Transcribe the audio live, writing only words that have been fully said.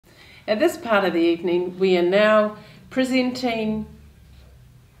At this part of the evening, we are now presenting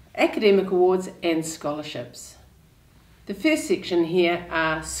academic awards and scholarships. The first section here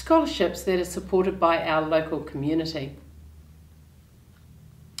are scholarships that are supported by our local community.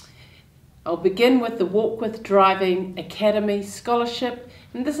 I'll begin with the Walk With Driving Academy Scholarship,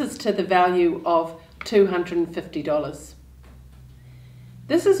 and this is to the value of $250.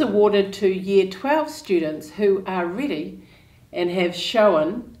 This is awarded to Year 12 students who are ready and have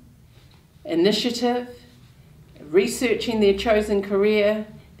shown initiative, researching their chosen career.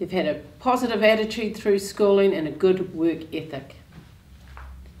 They've had a positive attitude through schooling and a good work ethic.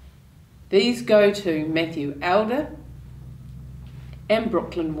 These go to Matthew Elder and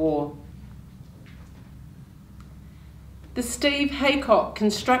Brooklyn War. The Steve Haycock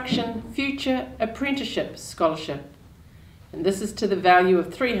Construction Future Apprenticeship Scholarship, and this is to the value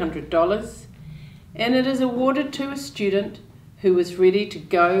of $300, and it is awarded to a student who is ready to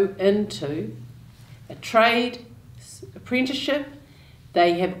go into a trade apprenticeship.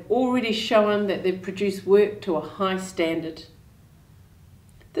 They have already shown that they've produced work to a high standard.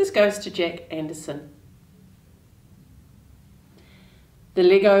 This goes to Jack Anderson. The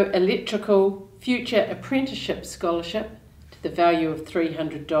Lego Electrical Future Apprenticeship Scholarship to the value of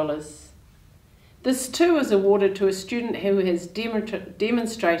 $300. This too is awarded to a student who has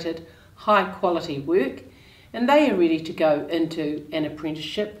demonstrated high quality work, and they are ready to go into an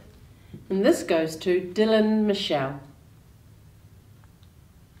apprenticeship. And this goes to Dylan Michelle.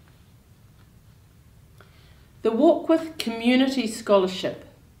 The Walk With Community Scholarship.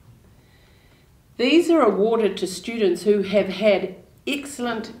 These are awarded to students who have had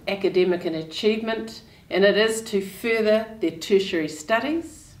excellent academic achievement, and it is to further their tertiary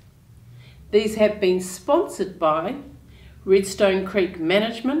studies. These have been sponsored by Redstone Creek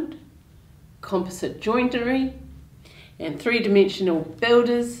Management, Composite Joinery, and Three-Dimensional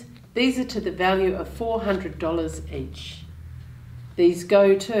Builders. These are to the value of $400 each. These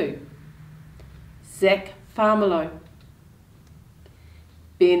go to Zach Farmelo,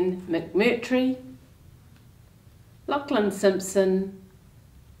 Ben McMurtry, Lachlan Simpson,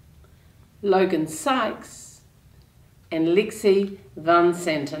 Logan Sykes, and Lexi Van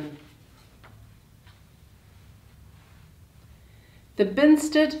Santen. The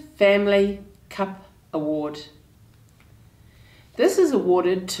Binstead Family Cup Award. This is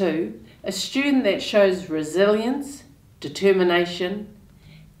awarded to a student that shows resilience, determination,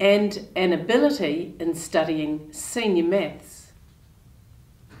 and an ability in studying senior maths.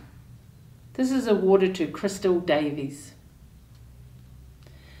 This is awarded to Crystal Davies.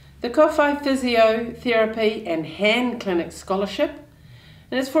 The Kowhai Physiotherapy and Hand Clinic Scholarship,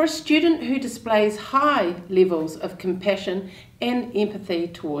 and it's for a student who displays high levels of compassion and empathy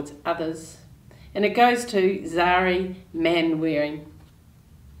towards others. And it goes to Zari Manwaring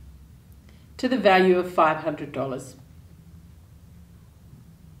to the value of $500.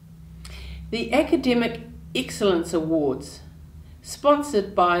 The Academic Excellence Awards,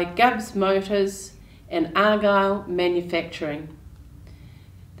 sponsored by Gubbs Motors and Argyle Manufacturing.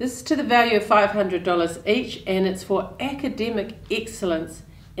 This is to the value of $500 each, and it's for academic excellence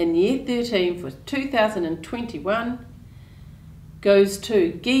in Year 13 for 2021. Goes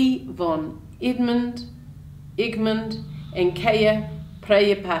to Guy von Egmond and Kaya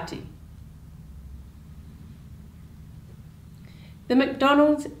Prayapati. The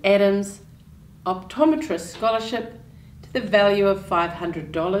McDonald's Adams Optometrist Scholarship to the value of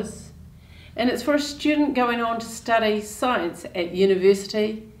 $500, and it's for a student going on to study science at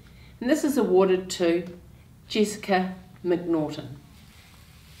university, and this is awarded to Jessica McNaughton.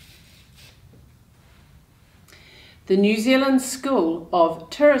 The New Zealand School of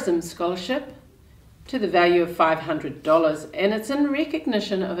Tourism Scholarship to the value of $500, and it's in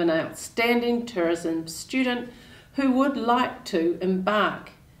recognition of an outstanding tourism student who would like to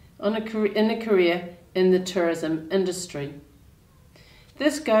embark on a career in the tourism industry.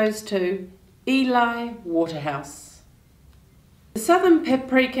 This goes to Eli Waterhouse. The Southern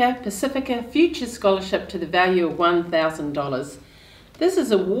Paprika Pacifica Future Scholarship to the value of $1,000. This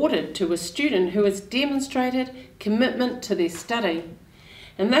is awarded to a student who has demonstrated commitment to their study,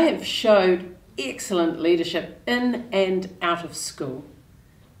 and they have showed excellent leadership in and out of school.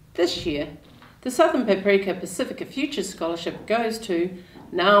 This year, the Southern Paprika Pacifica Future Scholarship goes to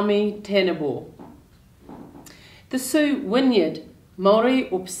Naomi Tanabor. The Sue Wynyard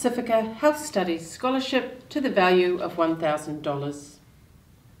Māori or Pacifica Health Studies Scholarship to the value of $1,000.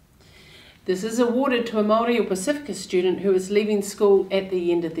 This is awarded to a Māori or Pacifica student who is leaving school at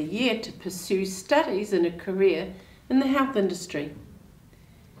the end of the year to pursue studies and a career in the health industry.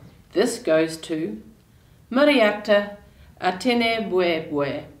 This goes to Mariata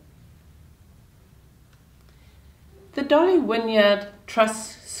Atenebuebue. the Dolly Wynyard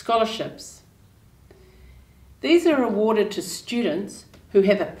Trust Scholarships. These are awarded to students who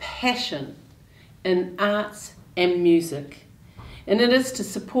have a passion in arts and music, and it is to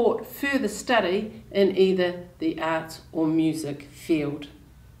support further study in either the arts or music field.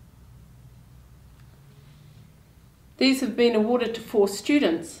 These have been awarded to 4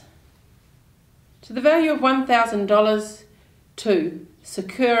 students, to the value of $1,000 to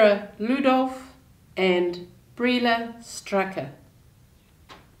Sakura Ludolf and Brila Stracker,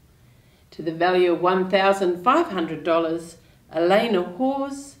 to the value of $1,500 Elena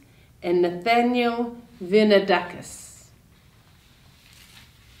Hawes and Nathaniel Venadakis.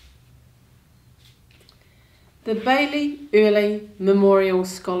 The Bailey Early Memorial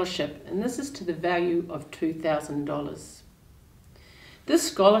Scholarship, and this is to the value of $2,000.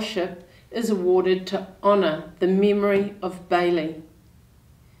 This scholarship is awarded to honour the memory of Bailey.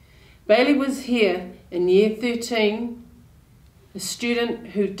 Bailey was here in year 13, a student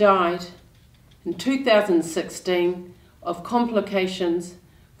who died in 2016 of complications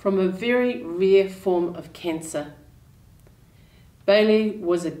from a very rare form of cancer. Bailey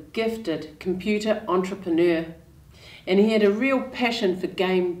was a gifted computer entrepreneur, and he had a real passion for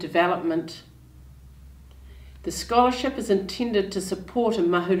game development. The scholarship is intended to support a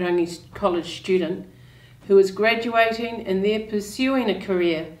Mahurangi college student who is graduating and they're pursuing a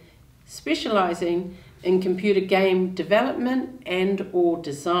career specialising in computer game development and/or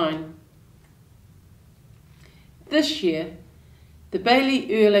design. This year, the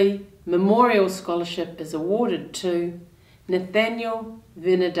Bailey Early Memorial Scholarship is awarded to Nathaniel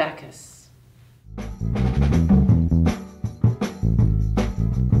Venadakis.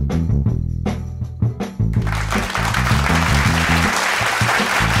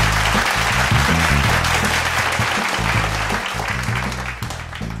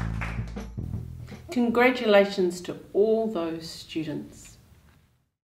 Congratulations to all those students.